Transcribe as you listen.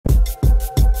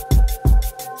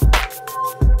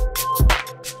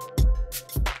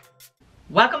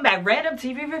Welcome back, Random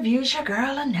TV Reviews, your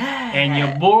girl Annette. And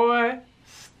your boy,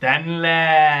 Stanley.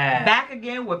 Back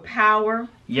again with power.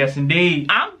 Yes,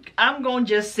 indeed. I'm gonna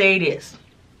just say this.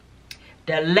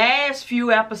 The last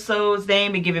few episodes, they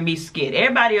ain't been giving me skit.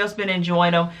 Everybody else been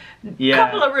enjoying them. Yeah. A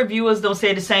couple of reviewers don't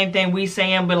say the same thing we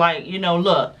saying, but like, you know,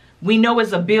 look, we know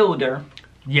it's a builder.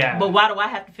 Yeah. But why do I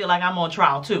have to feel like I'm on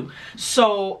trial too?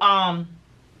 So,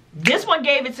 this one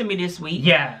gave it to me this week.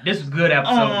 Yeah, this was good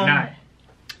episode 9.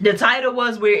 The title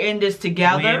was We're in This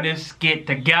Together. We're in this skit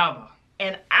together.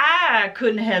 And I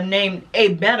couldn't have named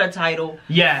a better title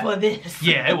for this.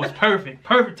 Yeah, it was perfect.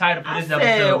 Perfect title for this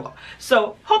episode.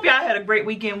 So, hope y'all had a great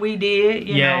weekend. We did.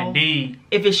 You know, indeed.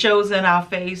 If it shows in our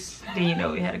face, then you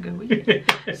know we had a good weekend.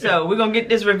 So, we're going to get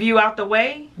this review out the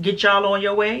way. Get y'all on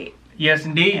your way. Yes,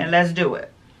 indeed. And let's do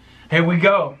it. Here we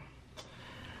go.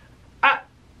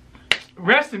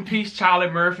 Rest in peace,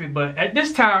 Charlie Murphy. But at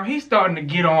this time, he's starting to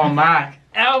get on my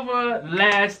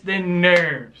everlasting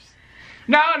nerves.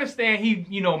 Now I understand he,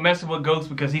 you know, messing with Ghost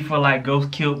because he feel like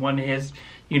Ghost killed one of his,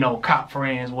 you know, cop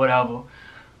friends, whatever.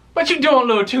 But you doing a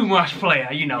little too much, player,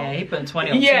 you know. Yeah, he putting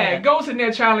 20 on 10. Ghost in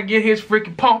there trying to get his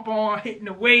freaking pump on, hitting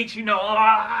the weights, you know.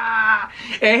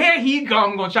 And here he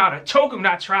come, gonna try to choke him,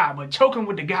 not try, but choke him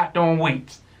with the goddamn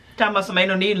weights. Talking about somebody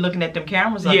no need looking at them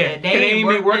cameras up there. They ain't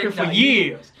been working for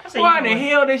years. Why in the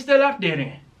hell they still up there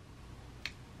then?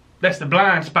 That's the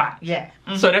blind spot. Yeah.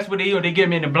 So that's what they do. They get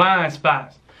him in the blind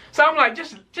spots. So I'm like,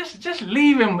 just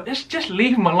leave him. Just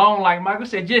leave him alone. Like Michael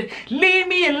said, just leave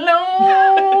me alone.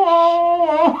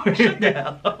 Shut the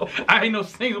hell up. I ain't no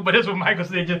single, but that's what Michael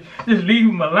said. Just leave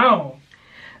him alone.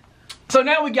 So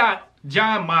now we got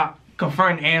John Mock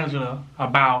confronting Angela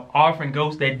about offering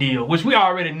Ghost that deal, which we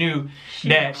already knew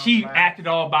that she acted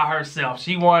all by herself.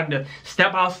 She wanted to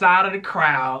step outside of the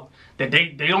crowd. That they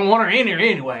don't want her in here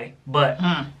anyway, but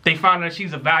they found out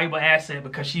she's a valuable asset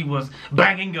because she was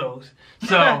banging Ghost.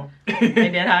 So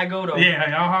ain't that how I go though?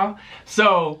 Yeah,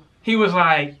 So he was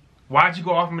like, "Why'd you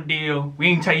go off him a deal? We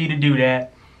didn't tell you to do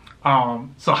that.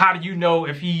 So how do you know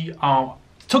if he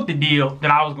took the deal that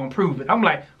I was gonna prove it?" I'm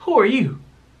like, "Who are you?"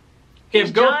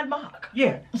 He's John Mock.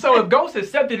 Yeah. So if Ghost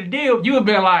accepted the deal, you would have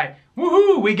been like,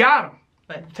 "Woohoo, we got him.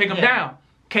 But, take him down.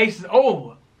 Case is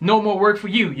over. No more work for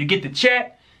you. You get the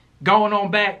check." Going on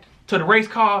back to the race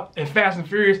car and Fast and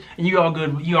Furious, and you all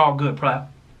good. You all good, pal.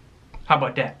 How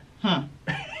about that?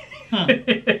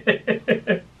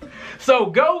 So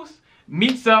Ghost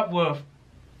meets up with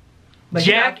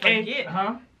Jack and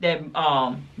that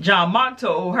John Mock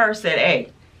told her, said,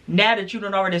 "Hey, now that you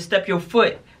done already step your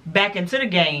foot back into the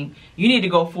game, you need to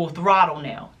go full throttle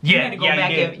now. You need to go back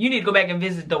and you need to go back and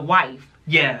visit the wife."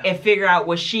 And figure out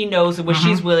what she knows and what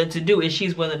she's willing to do. If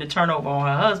she's willing to turn over on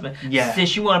her husband.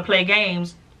 Since you want to play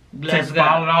games, let's go.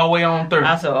 Follow it all the way on through.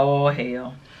 I said, oh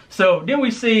hell. So then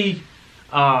we see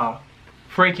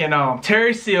freaking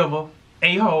Terry Silver,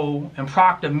 A-Hole, and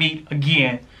Proctor meet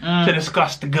again to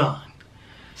discuss the gun.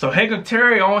 So here comes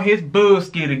Terry on his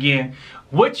bullshit again.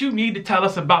 What you need to tell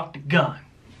us about the gun?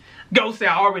 Ghost said,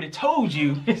 "I already told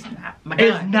you it's not my gun.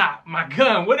 It's not my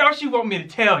gun. What else you want me to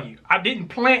tell you? I didn't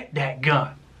plant that gun."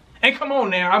 And come on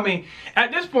now, I mean,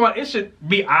 at this point, it should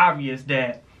be obvious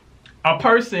that a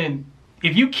person,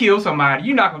 if you kill somebody,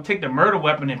 you're not gonna take the murder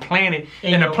weapon and plant it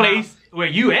in a place where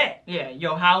you at. Yeah,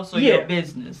 your house or your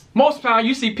business. Most of the time,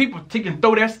 you see people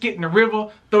throw that skit in the river,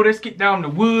 throw that skit down in the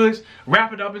woods,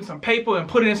 wrap it up in some paper and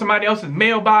put it in somebody else's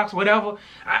mailbox, whatever.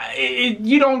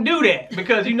 You don't do that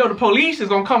because you know the police is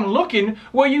gonna come looking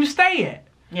where you stay at.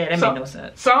 Yeah, that makes no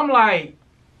sense. So I'm like,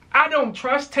 I don't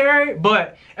trust Terry,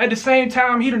 but at the same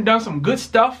time, he done some good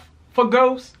stuff for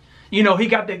Ghost. You know, he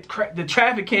got the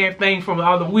traffic cam thing from the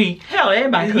other week. Hell,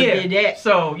 everybody could have did that.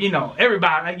 So, you know,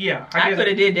 everybody, I could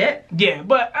have did that. Yeah,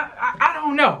 but I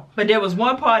don't know. But there was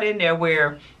one part in there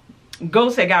where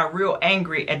Ghost had got real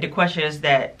angry at the questions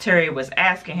that Terry was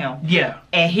asking him. Yeah.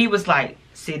 And he was like,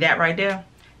 see that right there?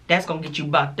 That's going to get you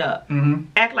bucked up.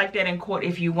 Act like that in court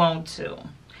if you want to.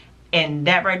 And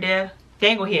that right there, they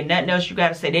ain't gonna hear nothing else you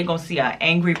gotta say. They gonna see an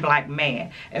angry black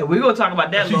man. And we're gonna talk about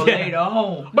that a little later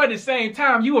on. But at the same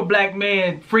time, you a black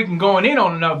man freaking going in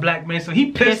on another black man. So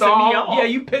he pissed off. Yeah,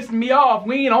 you pissing me off.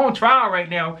 We ain't on trial right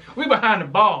now. We behind the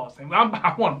bars. And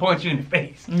I want to punch you in the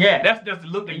face. Yeah. That's just the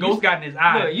look that Ghost got in his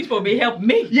eye. You supposed to be helping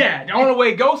me. Yeah. The only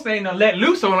way Ghost ain't gonna let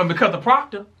loose on him because of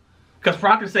Proctor. Because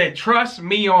Proctor said, "Trust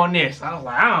me on this." I was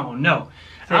like, I don't know.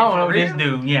 I don't know this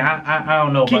dude. Yeah, I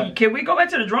don't know. Can we go back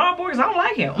to the drawing board? Because I don't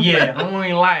like him. Yeah, I don't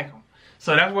even like him.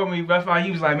 So that's why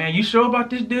he was like, "Man, you sure about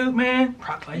this dude, man?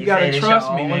 You gotta trust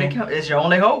me, man. It's your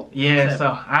only hope." Yeah, so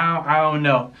I don't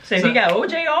know. So he got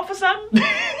OJ off or something?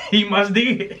 He must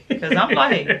did. Because I'm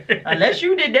like, unless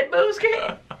you did that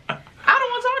bullshit, I don't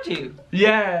told you.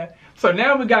 Yeah. So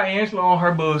now we got Angela on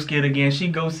her bullshit again. She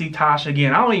go see Tasha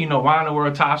again. I don't even know why in the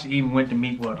world Tasha even went to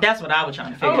meet with her. That's what I was trying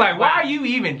to figure out. I was like, why are you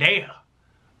even there?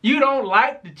 You don't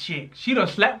like the chick. She done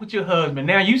slept with your husband.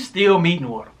 Now you still meeting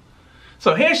with her.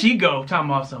 So here she go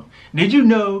talking about something. Did you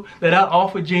know that I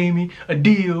offered Jamie a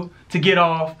deal to get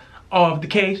off of the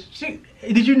case?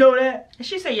 Did you know that? And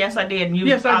she said, yes, I did. And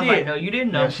yes, I did. Like, no, you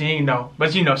didn't know. No, she ain't know.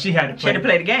 But you know, she had to play. She had to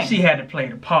play the game. She had to play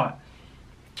the part.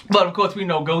 But of course, we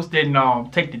know Ghost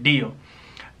didn't take the deal.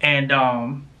 And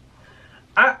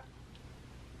at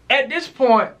this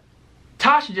point,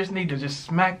 Tasha just need to just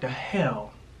smack the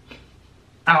hell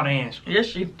out of Angela. Yes,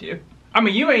 she do. I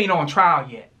mean, you ain't on trial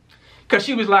yet. Because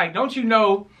she was like, don't you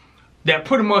know that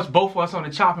pretty much both of us on the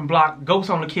chopping block, Ghost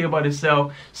on the kill by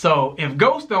himself. So if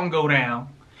Ghost don't go down,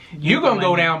 you're going to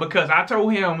go down, because I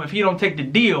told him if he don't take the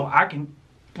deal, I can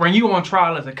bring you on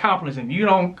trial as accomplice. If you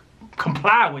don't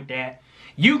comply with that,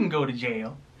 you can go to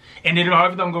jail. And then if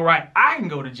everything don't go right, I can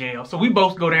go to jail. So we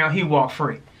both go down, he walk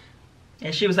free.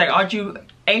 And she was like,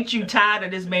 ain't you tired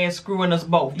of this man screwing us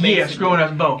both? Basically? Yeah, screwing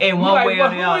us both. In one way or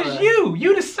the other. Who is you?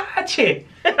 You the side chick.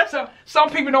 So some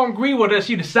people don't agree with us,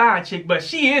 you the side chick, but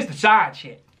she is the side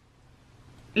chick.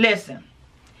 Listen,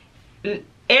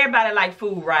 everybody like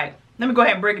food, right? Let me go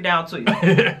ahead and break it down to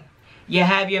you. You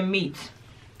have your meat,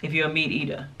 if you're a meat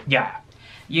eater. Yeah.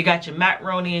 You got your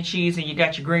macaroni and cheese, and you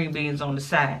got your green beans on the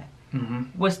side.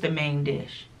 Mm-hmm. What's the main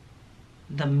dish?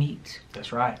 The meat.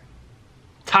 That's right.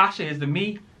 Tasha is the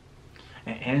meat,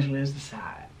 and Angela is the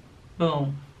side.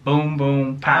 Boom. Boom,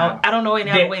 boom, pow. I don't know any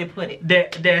other way to put it.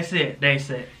 That's it. They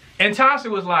said. And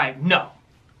Tasha was like, no.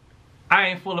 I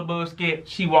ain't full of bullshit.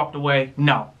 She walked away.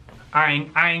 No. I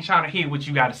ain't trying to hear what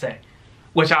you got to say.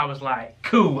 Which I was like,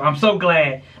 cool. I'm so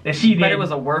glad that she did. But it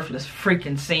was a worthless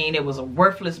freaking scene. It was a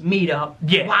worthless meetup.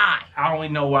 Yeah. Why? I don't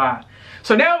even know why.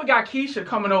 So now we got Keisha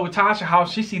coming over to Tasha's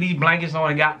house. She see these blankets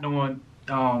on the goddamn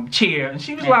chair, and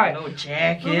she was like, no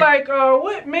jacket. Like,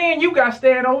 what man you got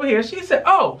standing over here? She said,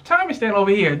 oh, Tommy's standing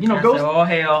over here. You know, Ghost. Oh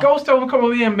hell. Ghost told him to come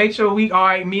over here and make sure we all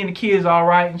right. Me and the kids all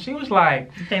right. And she was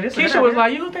like, Keisha was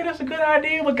like, you don't think that's a good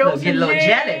idea? But Ghost get a little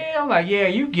jealous. I'm like, yeah,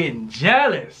 you getting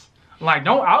jealous. Like,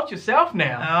 don't out yourself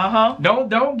now.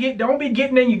 Don't be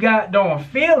getting in you goddamn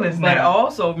feelings now. But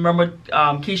also remember,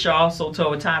 Keisha also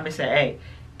told Tommy, said, hey,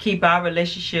 keep our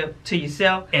relationship to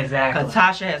yourself. Exactly. Because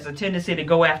Tasha has a tendency to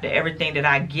go after everything that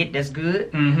I get that's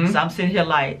good. Mm-hmm. So I'm sitting here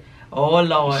like, oh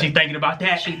Lord. She thinking about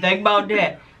that. She think about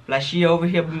that. Like she over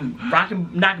here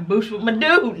knocking boots with my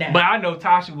dude now. But I know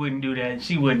Tasha wouldn't do that.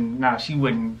 She wouldn't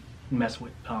mess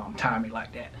with Tommy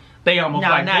like that. They almost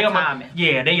Tommy.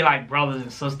 Yeah, they like brothers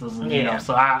and sisters, and you know.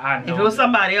 So I know. If it was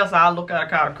somebody else, I'll look at her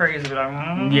kind of crazy, but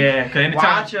like, yeah, because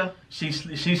anytime she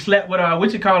slept with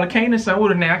𝐾𝐶 son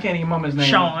with her now. I can't even remember his name.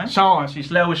 Sean. She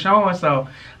slept with Sean, so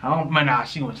I don't. Nah,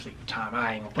 she wouldn't sleep with Tommy.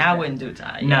 I ain't gonna. Put I wouldn't do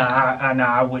Tommy. Nah,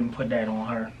 I wouldn't put that on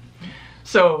her.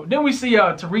 So then we see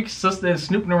Tariq's sister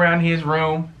snooping around his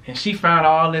room, and she found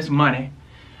all this money.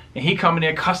 And he coming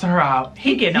there cussing her out.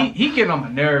 He getting on my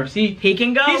nerves. He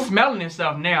can go. He's smelling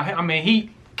himself now. I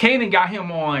mean, Kanan got him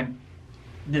on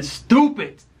this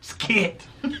stupid skit.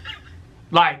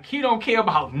 Like, he don't care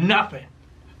about nothing.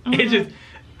 It's just,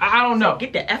 I don't know. So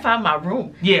get the F out of my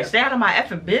room. Yeah. Stay out of my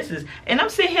effing business. And I'm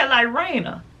sitting here like,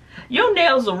 Raina, your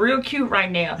nails are real cute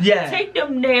right now. Yeah. Take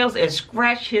them nails and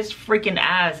scratch his freaking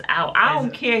eyes out. I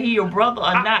don't care he your brother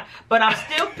or not, but I'm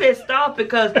still pissed off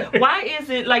because why is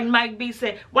it, like Mike B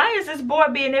said, why is this boy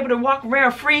being able to walk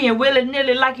around free and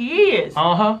willy-nilly like he is?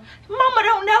 Uh-huh. Mama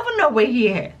don't never know where he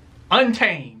at.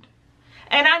 Untamed.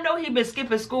 And I know he been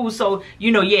skipping school, so,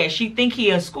 you know, yeah, she think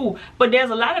he in school. But there's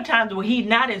a lot of times when he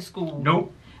not in school.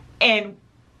 Nope. And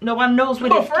no one knows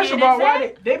what his first of all,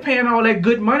 why they paying all that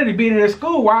good money to be in their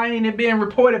school? Why ain't it being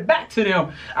reported back to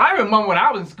them? I remember when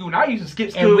I was in school, and I used to skip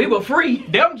school. And we were free.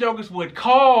 Them jokers would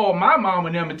call my mom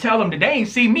and them and tell them that they ain't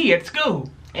see me at school.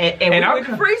 And we went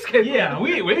to free school. Yeah,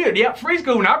 we free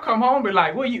school. And I'll come home and be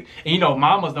like, what you... And you know,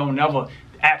 mamas don't never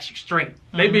ask you straight.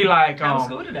 They be like, how was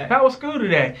school today? How was school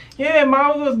today? Yeah,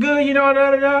 mom was good, you know,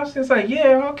 da-da-da. It's like,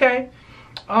 yeah, okay.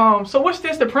 So what's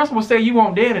this the principal say you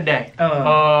won't there today?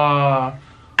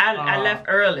 I left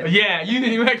early. Yeah, you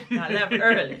didn't even. I left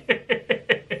early.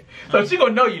 So she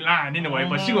gonna know you lying anyway,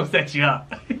 but she gonna set you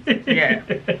up. Yeah.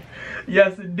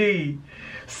 Yes, indeed.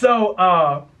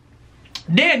 So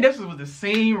then this was the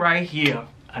scene right here.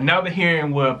 Another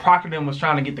hearing where Proctor was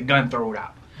trying to get the gun thrown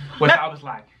out. Which I was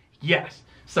like, yes.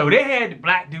 So they had the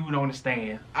black dude on the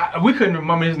stand. We couldn't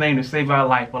remember his name to save our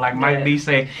life, but like Mike B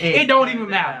said, it don't even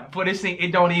matter. For this scene,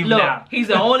 it don't even matter. He's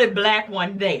the only black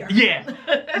one there. Yeah.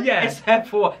 Yeah. Except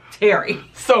for Terry.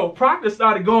 So Proctor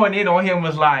started going in on him,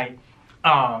 was like,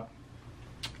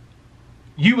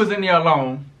 you was in there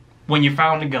alone when you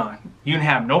found the gun. You didn't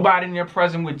have nobody in there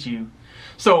present with you.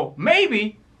 So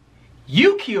maybe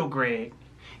you killed Greg.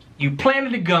 You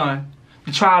planted the gun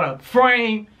to try to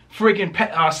frame freaking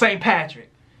St. Patrick.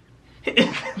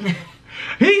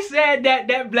 He said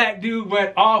that black dude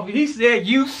went off. He said,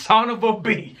 "You son of a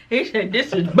bitch." He said,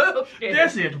 "This is bullshit.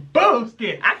 This is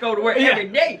bullshit. I go to work every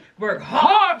day, work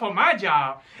hard for my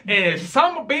job, and it's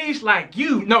some bitch like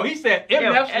you." No, he said,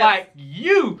 "MFs like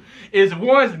you is the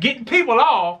ones getting people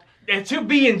off and to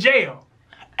be in jail.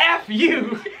 F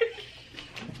you."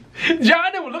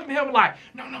 John was looking at him like,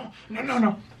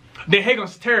 no. Then here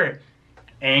goes Terry,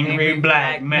 angry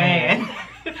black man.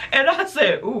 And I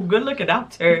said, "Ooh, good looking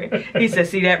out, Terry." He said,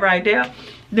 "See that right there?"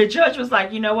 The judge was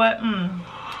like, "You know what?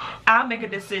 I'll make a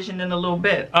decision in a little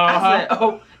bit." I said,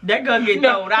 "Oh, that gun get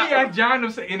thrown out." He asked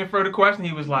John any further question.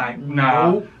 He was like,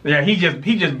 "No." Yeah, he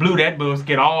just blew that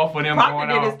bullshit off for them Proctor going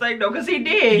did his thing though, because he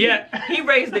did. Yeah. He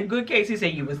raised a good case. He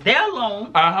said, "You was there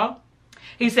alone."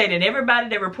 He said, "And everybody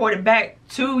that reported back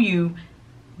to you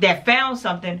that found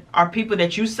something are people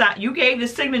that you signed. You gave the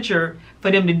signature for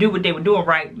them to do what they were doing,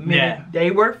 right? Yeah. They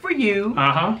work for you.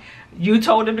 You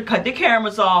told them to cut the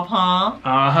cameras off,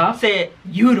 huh? Said,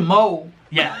 you the mole."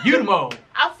 Yeah, you the mole.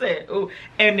 I said, "Ooh."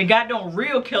 And the goddamn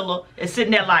real killer is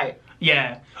sitting there like,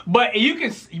 yeah. But you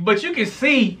can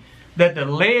see that the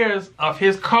layers of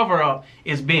his cover up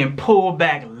is being pulled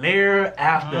back layer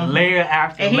after layer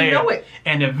after layer. And he know it.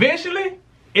 And eventually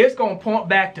it's gonna point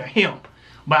back to him.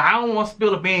 But I don't want to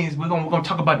spill the beans. We're gonna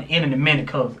talk about the end in a minute,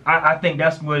 because I think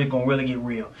that's where it's gonna really get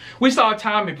real. We saw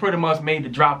Tommy pretty much made the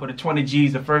drop of the 20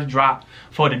 G's, the first drop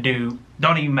for the dude.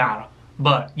 Don't even matter.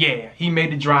 But yeah, he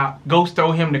made the drop. Ghost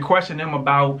told him to question him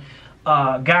about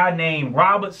a guy named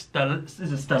Robert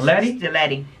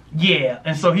Stiletti. Yeah,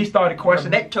 and so he started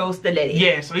questioning. Roberto Stiletti.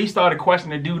 Yeah, so he started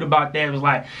questioning the dude about that. It was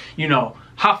like, you know,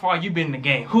 how far you been in the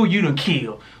game? Who you done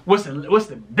killed? What's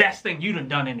the best thing you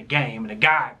done in the game? And the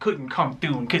guy couldn't come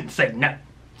through and couldn't say nothing.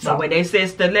 So when they said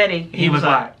Stiletti, he was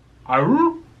like,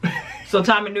 "Aroo." So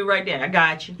Tommy knew right there, I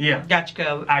got you. Yeah. Got you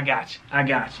covered. I got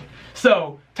you.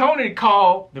 So Tony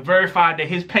called to verify that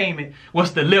his payment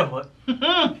was delivered.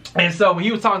 And so when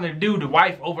he was talking to the dude, the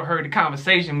wife overheard the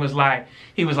conversation, he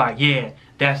was like, "Yeah,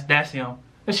 that's him."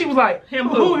 And she was like,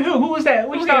 who is that?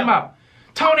 What you talking about?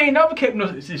 Tony ain't never kept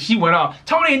no, she went off.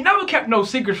 Tony ain't never kept no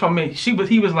secrets from me.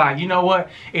 He was like, "You know what?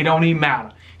 It don't even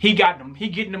matter. He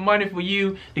getting the money for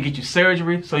you to get you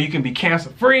surgery so you can be cancer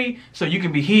free, so you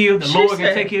can be healed. The Lord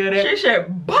can take care of that." She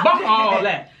said, "Buck all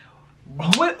that."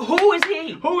 Who is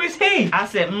he? Who is he? I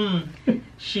said,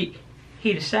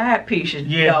 he the side piece of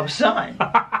your son.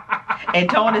 And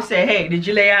Tony said, "Hey, did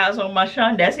you lay eyes on my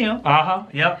son? That's him."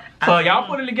 Yep. So y'all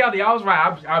put it together. Y'all was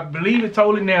right. I believe it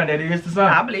totally now that it is the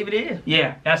son. I believe it is.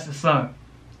 Yeah, that's the son.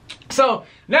 So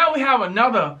now we have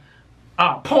another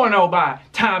porno by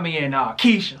Tommy and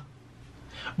Keisha.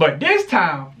 But this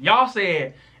time, y'all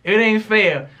said it ain't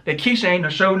fair that Keisha ain't no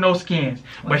show no skins.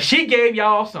 But she gave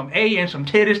y'all some A and some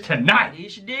titties tonight.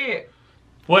 Yes, she did.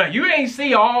 Well, you ain't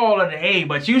see all of the A,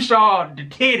 but you saw the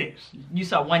titties. You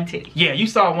saw one titty. Yeah, you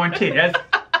saw one titty.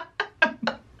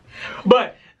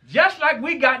 But just like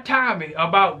we got Tommy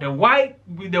about the white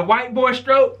boy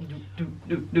stroke.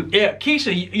 Yeah,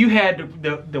 Keisha, you had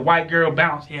the white girl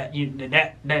bounce. Yeah,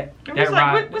 that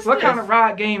ride. What kind of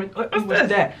ride game? What's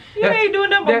that? You ain't doing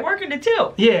nothing but working the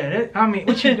tilt. Yeah, I mean,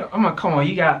 what you do? I'm gonna come on.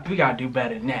 We gotta do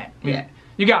better than that. Yeah.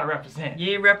 You gotta represent.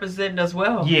 You ain't representing us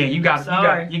well. Yeah, you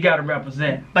gotta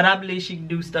represent. But I believe she can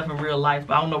do stuff in real life.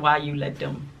 But I don't know why you let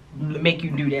them make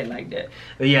you do that like that.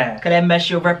 Yeah. Cause that mess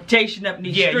your reputation up in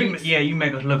these streets. You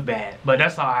make us look bad. But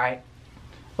that's all right.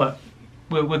 But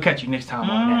we'll catch you next time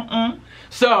on that.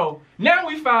 So now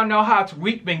we found out how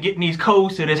Tariq been getting these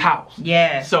codes to this house.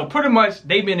 Yeah. So pretty much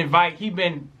they been invited. He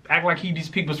been acting like he these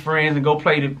people's friends and go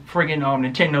play the friggin'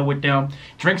 Nintendo with them,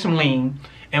 drink some lean.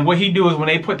 And what he do is when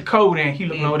they put the code in, he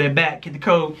looking over their back, get the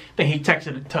code, then he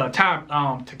texted it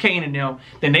to Kane and them.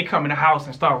 Then they come in the house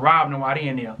and start robbing them while they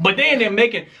in there. But then they're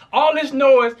making all this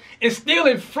noise and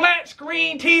stealing flat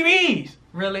screen TVs.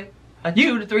 Really? A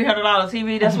 $200 to $300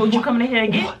 TV? That's what you coming in here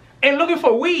and get? And looking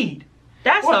for weed.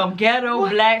 That's some ghetto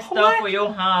black stuff for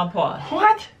your hind part.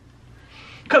 What?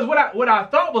 Because what I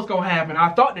thought was gonna happen,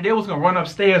 I thought that they was gonna run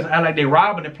upstairs and act like they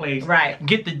robbing the place. Right.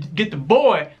 Get the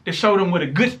boy to show them where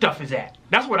the good stuff is at.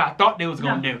 That's what I thought they was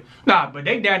gonna do. Nah, but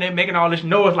they down there making all this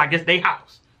noise like it's their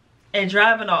house. And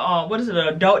driving an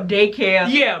adult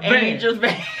daycare. Yeah, van.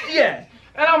 Yeah.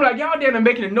 And I'm like, y'all down there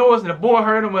making the noise, and the boy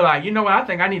heard him. We're like, you know what? I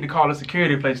think I need to call a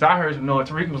security place. So I heard some noise.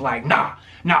 Tariq was like, nah.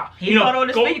 He caught on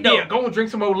his feet though. Yeah, go and drink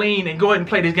some more lean and go ahead and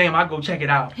play this game. I'll go check it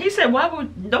out. He said,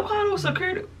 don't call no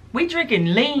security. We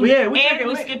drinking lean. Yeah, and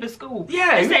we skipping school.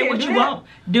 Yeah, they say what you want.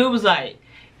 Dude was like,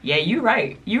 yeah, you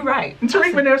right. You right. And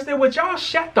Tariq went there and said, well, y'all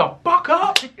shut the fuck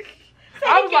up.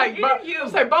 I was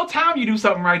like, about time you do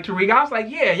something right, Tariq. I was like,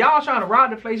 yeah, y'all trying to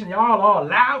rob the place and y'all all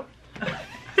loud.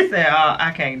 I said, oh,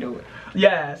 I can't do it.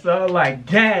 Yeah, so I was like,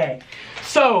 dang.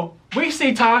 So we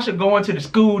see Tasha going to the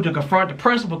school to confront the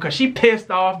principal because she pissed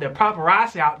off the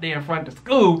paparazzi out there in front of the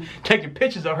school taking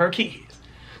pictures of her kids.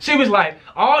 She was like,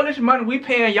 all this money we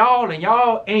paying y'all and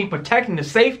y'all ain't protecting the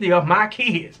safety of my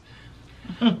kids.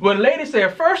 Well, the lady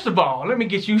said, first of all, let me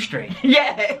get you straight.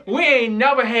 Yeah. We ain't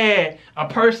never had a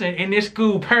person in this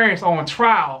school, parents, on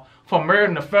trial for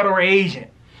murdering a federal agent.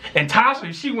 And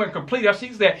Tasha, she went completely up.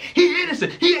 She said, he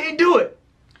innocent. He ain't do it.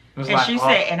 And like, she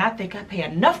said, and I think I pay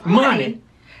enough money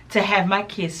to have my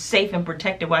kids safe and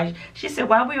protected. Why? She said,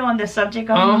 while we're on the subject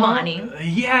of money.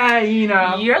 Yeah, you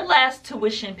know. Your last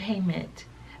tuition payment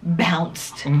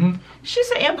bounced. She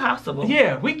said, impossible.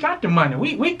 Yeah, we got the money.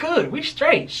 We good. We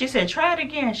straight. She said, try it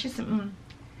again. She said,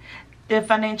 the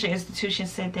financial institution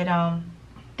said that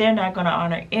they're not going to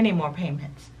honor any more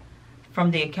payments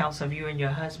from the accounts of you and your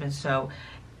husband. So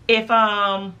if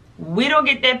we don't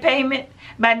get that payment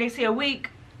by next year week,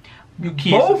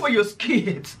 both of your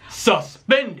kids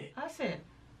suspended. I said,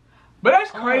 but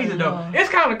that's crazy though. It's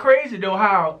kind of crazy though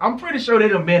how I'm pretty sure they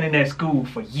done been in that school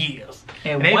for years.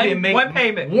 And one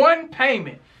payment. One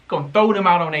payment gonna throw them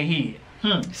out on their head.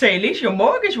 Say at least your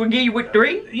mortgage will give you with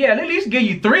 3. Yeah, at least give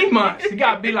you 3 months. You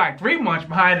gotta be like 3 months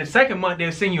behind. The second month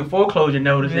they'll send you a foreclosure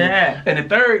notice. Yeah. And the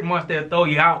third month they'll throw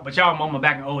you out. But y'all remember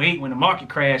back in 08 when the market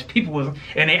crashed, people was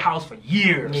in their house for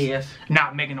years. Yes.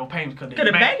 Not making no payments because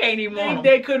the bank ain't even on them.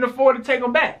 They couldn't afford to take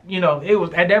them back. You know, it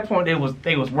was at that point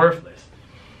they was worthless.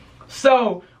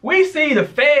 So we see the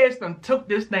feds done took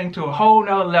this thing to a whole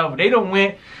nother level. They done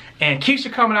went and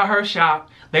Keisha coming out her shop.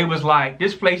 They was like,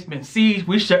 this place been seized.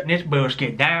 We shutting this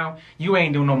bullshit down. You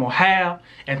ain't doing no more half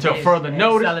until further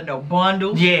notice. Selling no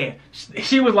bundles. Yeah.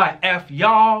 She was like, F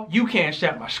y'all. You can't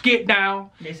shut my skit down.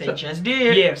 They said, just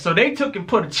did. Yeah, so they took and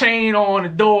put a chain on the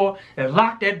door and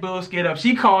locked that bullshit up.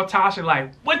 She called Tasha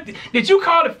like, what? Did you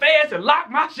call the feds to lock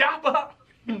my shop up?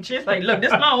 She's like, look,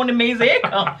 this is my only means of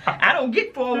income. I don't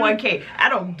get 401k. I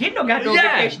don't get no goddamn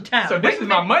vacation time. So this is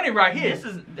my money right here.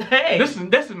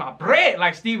 This is my bread,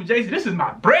 like Stephen J. said. This is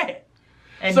my bread.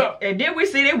 And, and then we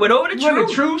see they went over to True.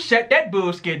 The True shut that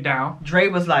bullshit down. Dre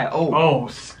was like, oh,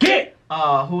 skit.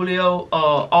 Julio,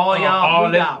 all y'all,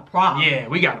 we got a problem. Yeah,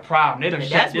 we got a problem. They done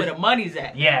that's where the money's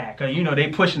at. Yeah, because you know they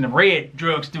pushing the red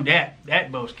drugs through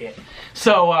that bullshit.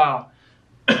 So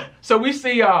so we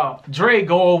see Dre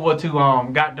go over to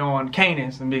goddamn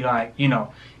Candace and be like, you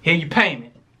know, here you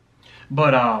payment.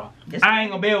 But I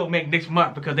ain't gonna be able to make next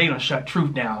month because they done shut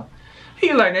Truth down.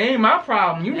 He's like, that ain't my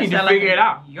problem. You need to figure it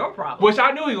out. Your problem. Which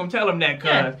I knew he gonna tell him that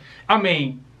because I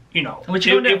mean, you know,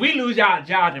 if we lose our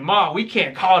job tomorrow, we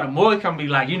can't call the mortgage company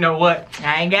like, you know what? We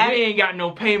ain't got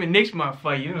no payment next month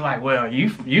for you. It's like, well,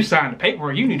 you signed the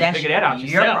paperwork. You need to figure that out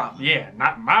yourself. Problem. Yeah,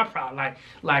 not my problem.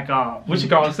 Like what you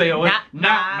gonna say? Not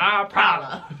my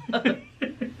problem.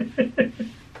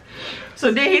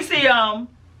 So then he see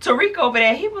Tariq over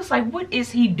there. He was like, what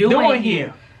is he doing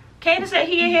here? Candace said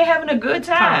he in here having a good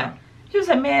time. He was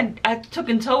like, man, I took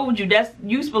and told you that's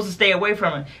you supposed to stay away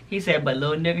from him. He said, but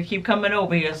little nigga keep coming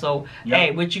over here, so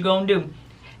hey, what you gonna do?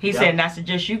 He said, and I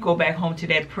suggest you go back home to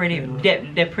that pretty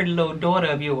that pretty little daughter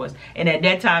of yours. And at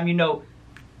that time, you know,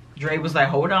 Dre was like,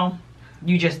 hold on,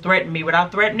 you just threatened me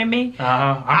without threatening me.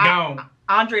 I'm gone.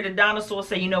 Andre the dinosaur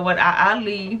said, you know what, I'll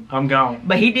leave. I'm gone.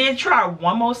 But he did try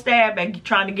one more stab at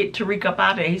trying to get Tariq up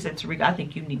out of there. He said, Tariq, I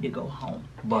think you need to go home.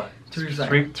 But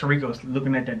Tariq was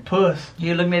looking at that puss.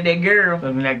 He looking at that girl.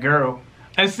 Looking at that girl.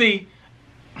 And see,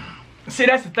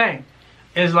 that's the thing.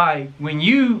 It's like when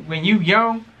you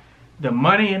young, the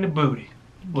money and the booty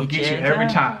will get you every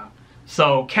time.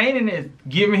 So Kanan is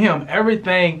giving him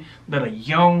everything that a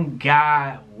young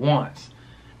guy wants.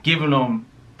 Giving him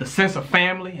the sense of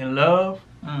family and love.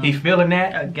 He feeling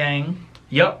that. A gang.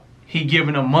 Yup. He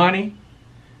giving them money.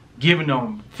 Giving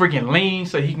them freaking lean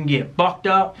so he can get fucked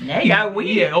up. Yeah, he got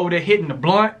weed. Yeah, over there hitting the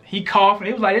blunt. He coughing.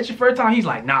 He was like, that's your first time? He's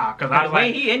like, nah. Because I was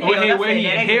like, he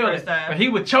inhaled it. But he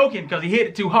was choking because he hit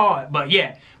it too hard. But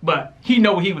yeah, but he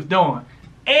know what he was doing.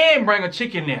 And bring a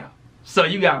chick in there. So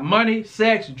you got money,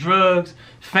 sex, drugs,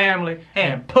 family,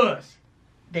 and puss.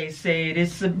 They said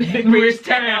it's a big rich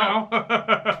town.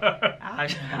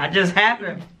 I just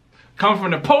happened. Come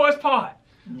from the poorest part.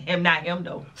 Him, not him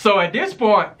though. So at this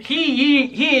point,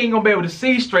 he ain't gonna be able to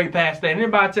see straight past that.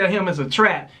 Anybody tell him it's a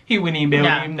trap, he wouldn't even be able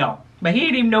to even know. But he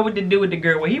didn't even know what to do with the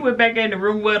girl. When he went back in the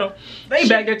room with her, they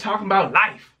back there talking about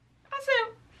life. I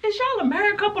said, is y'all a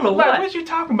married couple or like, what? What you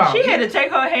talking about? She had to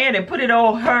take her hand and put it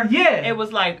on her. Yeah. It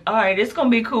was like, all right, it's gonna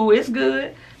be cool. It's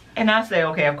good. And I say,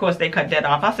 okay, of course they cut that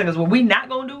off. I said, because what we not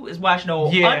gonna do is watch no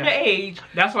underage.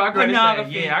 That's what I agree to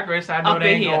say. Yeah, I agree to say. I know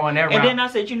they ain't going that route. And then I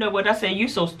said, you know what? I said, you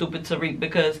so stupid, Tariq,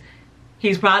 because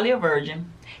he's probably a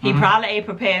virgin. He probably ain't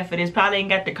prepared for this. Probably ain't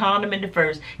got the condom in the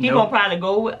first. He gonna probably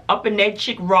go up in that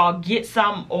chick raw, get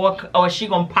something, or she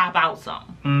gonna pop out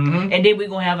something. And then we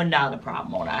gonna have another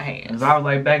problem on our hands. Cause I was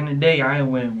like, back in the day,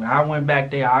 when I went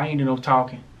back there, I ain't do no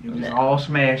talking. It was all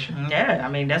smashing. Yeah, I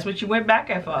mean, that's what you went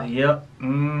back at for. Yep.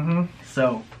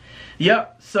 So,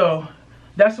 yep. So,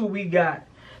 that's what we got.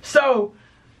 So,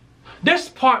 this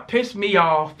part pissed me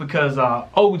off because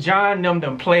old John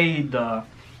them played the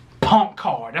punk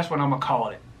card. That's what I'm gonna call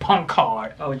it. Punk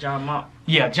card. Oh, John Mott.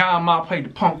 Yeah, John Mott played the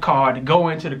punk card to go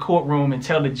into the courtroom and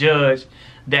tell the judge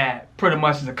that pretty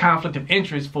much is a conflict of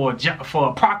interest for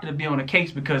Proctor to be on the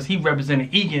case because he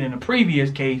represented Egan in the previous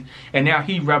case, and now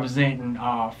he representing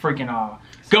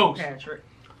Ghost. Patrick.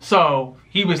 So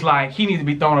he was like, he needs to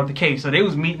be thrown off the case. So they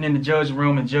was meeting in the judge's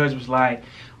room, and the judge was like,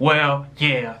 well,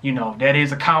 yeah, you know, that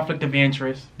is a conflict of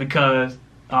interest because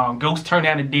Ghost turned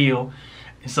down the deal,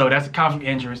 and so that's a conflict of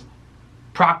interest.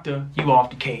 Proctor, you off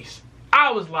the case.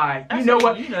 I was like, you know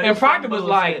what? And Proctor was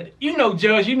like, you know,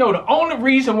 Judge, you know the only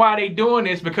reason why they doing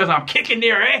this because I'm kicking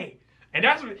their ass. And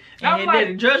that's what. And like,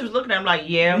 the judge was looking at him like,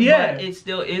 yeah, but it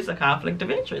still is a conflict of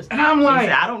interest. And I'm like,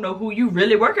 said, I don't know who you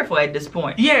really working for at this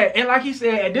point. Yeah, and like he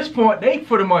said, at this point, they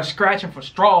pretty much scratching for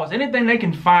straws. Anything they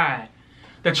can find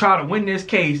to try to win this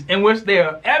case, in which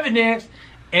their evidence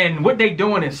and what they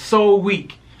doing is so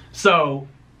weak. So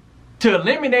to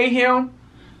eliminate him,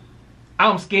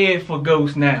 I'm scared for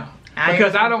Ghost now.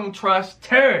 Because I don't trust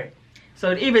Terry.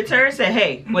 So even Terry said,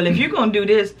 hey, well, if you're going to do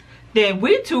this, then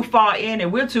we're too far in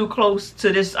and we're too close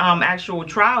to this actual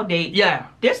trial date. Yeah.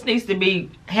 This needs to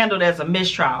be handled as a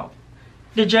mistrial.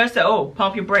 The judge said, oh,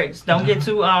 pump your brakes. Don't get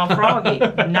too froggy.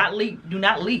 Do not leap. Do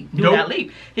not leap. Do not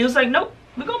leap. He was like, nope,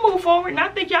 we're going to move forward. And I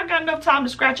think y'all got enough time to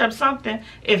scratch up something.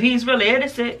 If he's really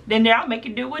innocent, then I'll make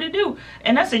it do what it do.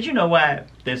 And I said, you know what?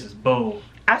 This is bull.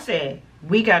 I said,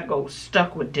 we got to go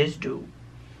stuck with this dude.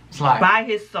 It's like, by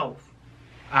himself.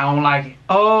 I don't like it.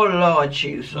 Oh, Lord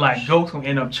Jesus. Like, Ghost gonna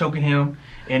end up choking him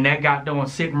in that goddamn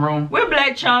sitting room. Where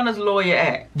Black China's lawyer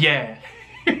at? Yeah.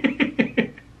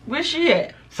 Where's she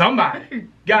at? Somebody.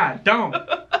 God damn.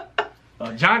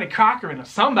 Johnny Cochran or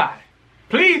somebody.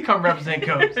 Please come represent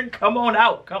Ghost. Come on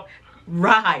out. Come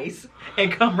rise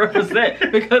and come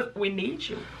represent because we need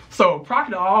you. So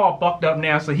Proctor all bucked up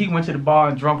now, so he went to the bar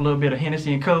and drank a little bit of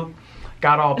Hennessy and Coke.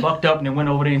 Got all bucked up and then went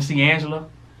over there and see Angela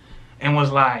and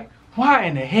was like, why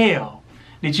in the hell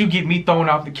did you get me thrown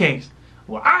off the case?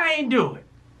 Well, I ain't do it.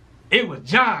 It was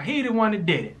John. He the one that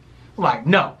did it. Like,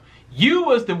 no. You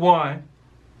was the one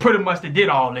pretty much that did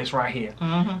all this right here.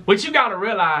 What you got to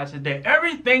realize is that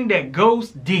everything that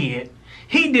Ghost did,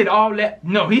 he did all that.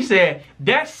 No, he said,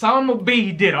 that son of a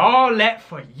B did all that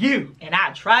for you. And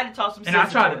I tried to talk some sense. And I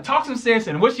tried to talk some sense,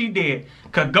 and what she did,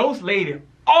 because Ghost laid it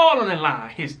all on the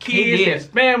line. His kids, his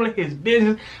family, his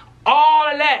business,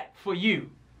 all of that for you.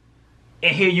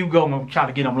 And here you go and try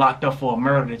to get him locked up for a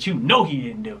murder that you know he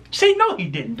didn't do. She know he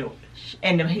didn't do it.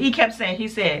 And he kept saying, he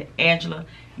said, Angela,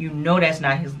 you know that's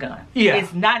not his gun. Yeah.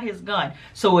 It's not his gun.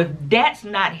 So if that's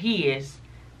not his,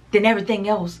 then everything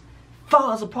else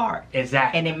falls apart.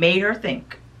 Exactly. And it made her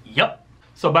think. Yep.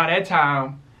 So by that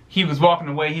time, he was walking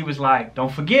away. He was like,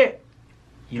 don't forget,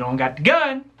 you don't got the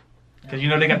gun. Because you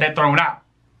know they got that thrown out.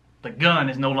 The gun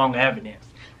is no longer evidence.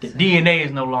 The DNA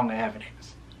is no longer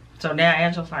evidence. So now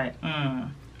Angela's like,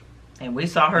 And we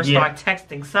saw her start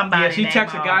texting somebody. Yeah, she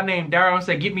texted a guy named Daryl and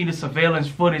said, get me the surveillance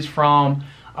footage from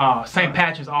St.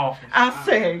 Patrick's office. I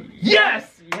said,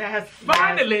 yes, yes.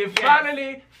 Finally.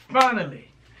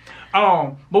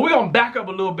 But we're going to back up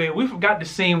a little bit. We forgot the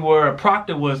scene where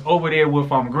Proctor was over there with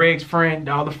Greg's friend,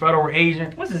 the other federal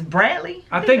agent. What's this, Bradley?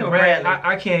 I think Bradley.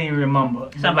 I can't even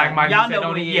remember. Like Mike said,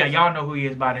 y'all know who he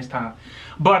is by this time.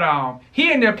 But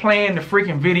he ended up playing the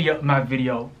freaking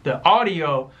the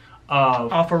audio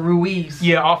off of Ruiz.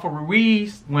 Yeah, off of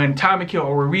Ruiz, when Tommy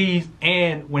killed Ruiz,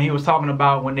 and when he was talking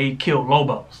about when they killed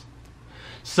Lobos.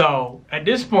 So at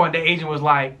this point, the agent was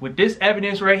like, with this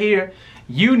evidence right here,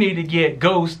 you need to get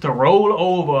Ghost to roll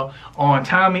over on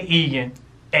Tommy Egan,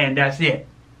 and that's it.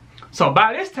 So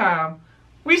by this time,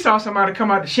 we saw somebody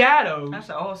come out the shadows. That's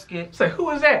an old skit. Say,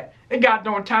 who is that? It got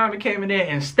on Tommy came in there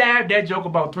and stabbed that joke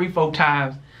about 3-4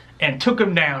 times and took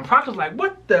him down. Proctor's like,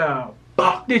 what the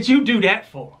fuck did you do that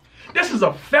for? This is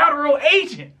a federal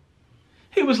agent.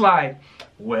 He was like,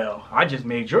 well, I just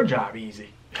made your job easy.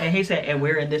 And he said, and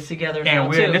we're in this together. And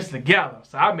we're in this together.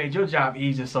 So I made your job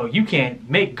easier so you can't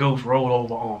make Ghost roll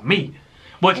over on me.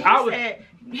 Which I would. Said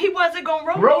he wasn't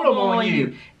going to roll over on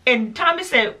you. And Tommy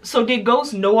said, so did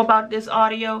Ghost know about this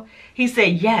audio? He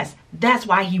said, yes. That's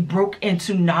why he broke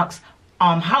into Knox's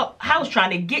house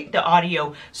trying to get the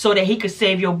audio so that he could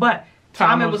save your butt.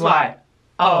 Tommy was like,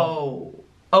 oh,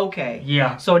 okay.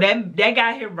 Yeah. So that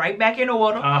got him right back in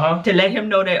order to let him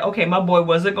know that, okay, my boy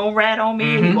wasn't going to rat on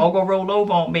me. He won't go roll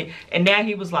over on me. And now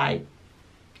he was like,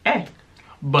 hey,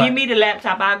 give me the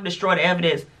laptop. I'll destroy the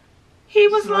evidence. He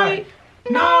was like,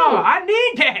 no, I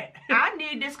need that. I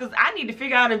need this because I need to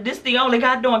figure out if this the only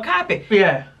goddamn copy.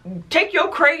 Yeah. Take your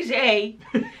crazy A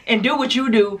and do what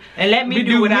you do and let me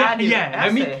do what I do.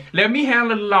 Yeah, let me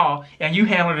handle the law and you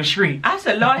handle the street. I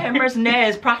said, Lord have mercy, now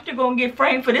is Proctor gonna get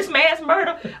framed for this mass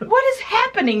murder? What is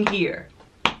happening here?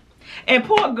 And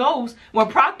poor Ghost, when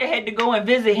Proctor had to go and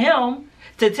visit him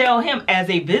to tell him as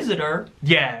a visitor,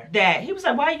 that he was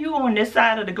like, why are you on this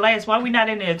side of the glass? Why are we not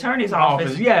in the attorney's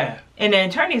office? Yeah. In the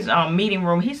attorney's meeting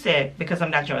room, he said, because I'm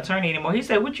not your attorney anymore, he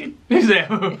said, what you? He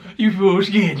said, you fool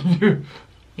scared.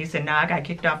 He said, no, I got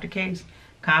kicked off the case.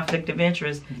 Conflict of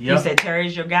interest. He said,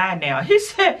 Terry's your guy now. He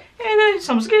said, hey,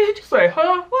 I'm scared. You say,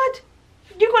 huh? What?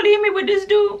 You gonna leave me with this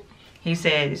dude? He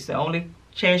said, it's the only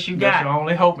chance you got. That's your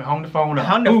only hope. And hung the phone up.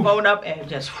 Hung the phone up and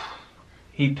just...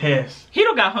 He pissed. He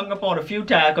done got hung up on a few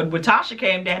times because when Tasha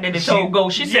came down there to told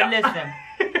Ghost, she said, listen,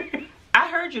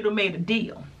 I heard you made a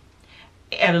deal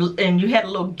and you had a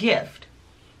little gift.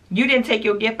 You didn't take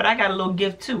your gift, but I got a little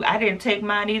gift too. I didn't take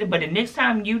mine either, but the next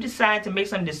time you decide to make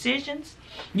some decisions,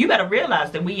 you better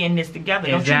realize that we in this together.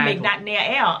 Don't you make not near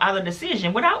L other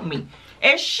decision without me.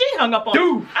 And she hung up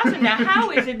on I said, now how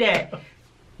is it that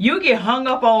you get hung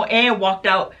up on and walked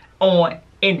out on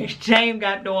in the same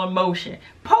goddamn motion?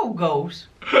 Poor Ghost.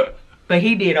 But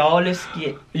he did all this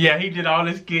skit. Yeah, he did all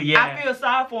this skit. Yeah. I feel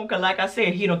sorry for him because, like I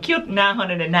said, he done killed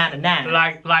 999.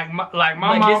 Like my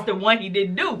mom. But it's the one he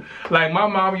didn't do. Like my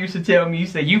mom used to tell me, you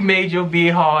said you made your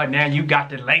bed hard, now you got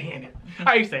to lay in it.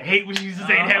 I used to hate when she used to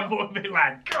say that for a bit.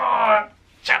 Like, God,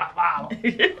 shut up, mama.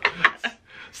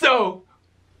 So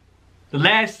the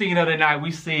last scene of the night,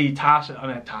 we see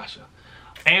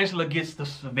Angela gets the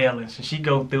surveillance and she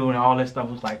go through and all that stuff.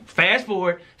 Was like fast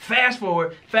forward, fast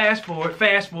forward, fast forward,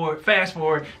 fast forward, fast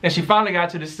forward. And she finally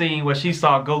got to the scene where she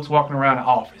saw Ghost walking around the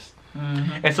office.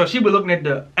 And so she was looking at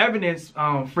the evidence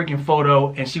freaking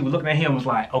photo and she was looking at him and was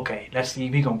like, okay, let's see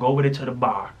if he gonna go over there to the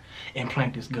bar and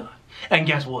plant this gun. And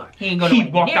guess what? He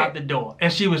walked out the door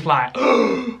and she was like,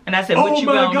 and I said, what you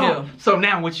gonna do? So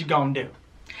now what you gonna do?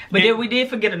 But then we did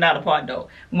forget another part though.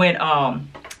 When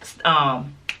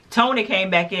Tony came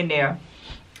back in there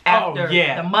after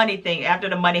the money thing, after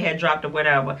the money had dropped or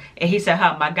whatever. And he said,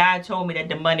 my guy told me that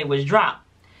the money was dropped.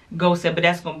 Ghost said, but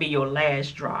that's going to be your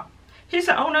last drop. He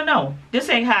said, oh, no. This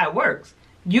ain't how it works.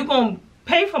 You going to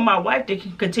pay for my wife to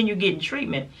continue getting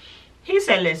treatment. He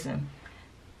said, listen,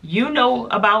 you know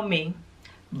about me,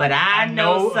 but I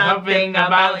know something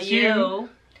about you.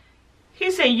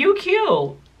 He said, you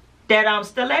killed that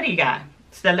Stiletti guy.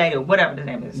 Stiletti, whatever the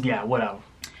name is. Yeah, whatever.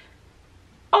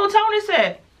 Oh, Tony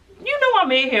said, you know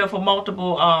I'm in here for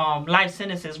multiple life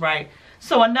sentences, right?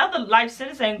 So another life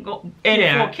sentence ain't for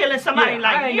killing somebody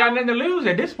like you. I ain't got nothing to lose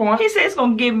at this point. He said it's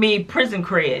going to give me prison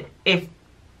cred if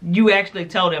you actually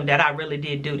tell them that I really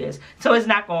did do this. So it's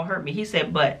not going to hurt me. He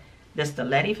said, but the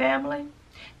Stiletti family,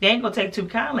 they ain't going to take too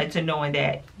kindly to knowing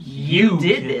that you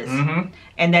did this.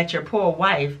 And that your poor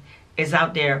wife is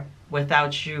out there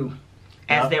without you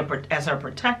as her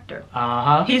protector.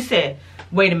 He said,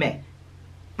 wait a minute.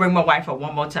 Bring my wife up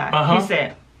one more time. He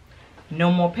said,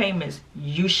 no more payments.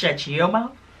 You shut your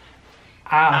mouth.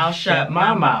 I'll shut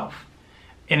my mouth.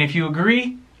 And if you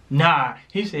agree, nah.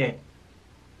 He said.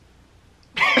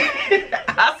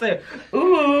 I said,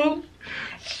 ooh.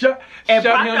 Shut him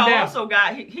down. Also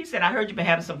got, he said, I heard you've been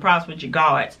having some problems with your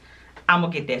guards. I'm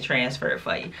going to get that transferred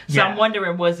for you. So I'm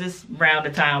wondering, was this around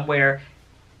the time where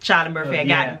Charlie Murphy had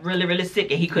gotten really, really sick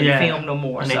and he couldn't film no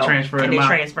more? And they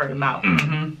transferred him out.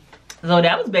 So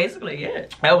that was basically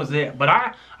it. That was it. But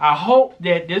I hope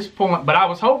that this point, but I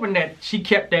was hoping that she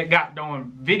kept that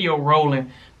goddamn video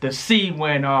rolling to see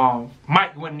when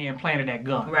Mike went in there and planted that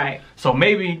gun. Right. So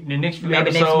maybe the next few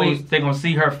episodes, they're going to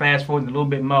see her fast forward a little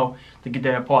bit more to get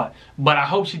that apart. But I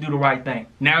hope she do the right thing.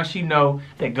 Now she know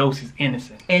that Ghost is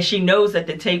innocent. And she knows that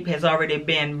the tape has already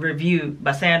been reviewed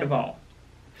by Sandoval.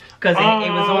 Because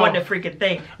it was on the freaking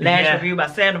thing. Last review by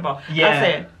Sandoval. I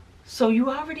said, so you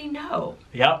already know.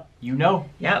 Yep, you know.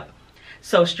 Yep.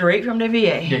 So straight from the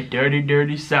VA. The dirty,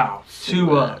 dirty South.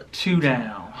 2 up, 2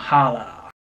 down. Holla.